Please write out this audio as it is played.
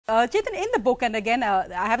Chetan, in the book, and again,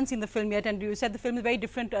 I haven't seen the film yet, and you said the film is very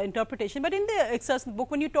different interpretation, but in the excerpts in the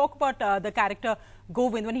book, when you talk about the character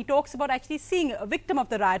Govind, when he talks about actually seeing a victim of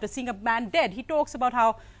the riot or seeing a man dead, he talks about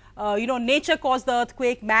how, nature caused the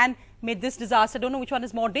earthquake, man made this disaster. I don't know which one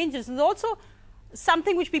is more dangerous. And there's also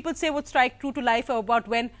something which people say would strike true to life about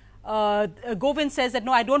when Govind says that,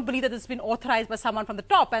 no, I don't believe that this has been authorized by someone from the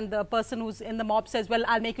top, and the person who's in the mob says, well,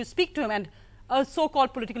 I'll make you speak to him, and a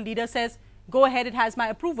so-called political leader says, go ahead, it has my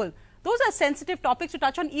approval. Those are sensitive topics to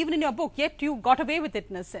touch on even in your book, yet you got away with it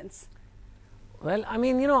in a sense. Well, I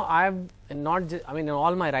mean, I've not just, in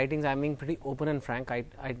all my writings, I'm being pretty open and frank. I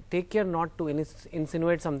take care not to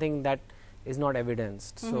insinuate something that is not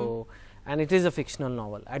evidenced. So, and it is a fictional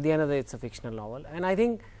novel. At the end of the day, it's a fictional novel. And I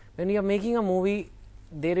think when you're making a movie,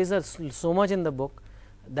 there is so much in the book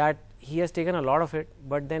that he has taken a lot of it,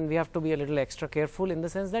 but then we have to be a little extra careful in the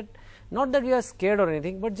sense that, not that we are scared or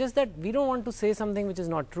anything, but just that we don't want to say something which is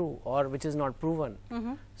not true or which is not proven.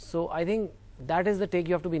 So I think that is the take.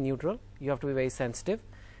 You have to be neutral, you have to be very sensitive,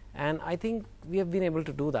 and I think we have been able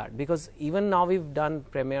to do that, because even now we've done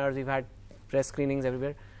premieres, we've had press screenings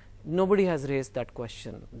everywhere. Nobody has raised that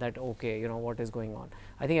question that, okay, what is going on.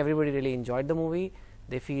 I think everybody really enjoyed the movie.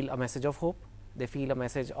 They feel a message of hope, they feel a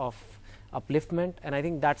message of upliftment, and I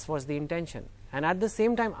think that's was the intention. And at the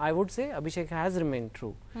same time, I would say Abhishek has remained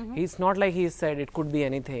true. He's not like he said it could be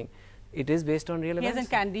anything. It is based on real events. He hasn't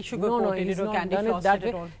candy sugar-coated it or candy frosted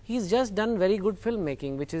it all. He's just done very good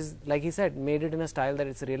filmmaking, which is, like he said, made it in a style that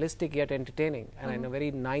it's realistic yet entertaining, and in a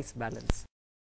very nice balance.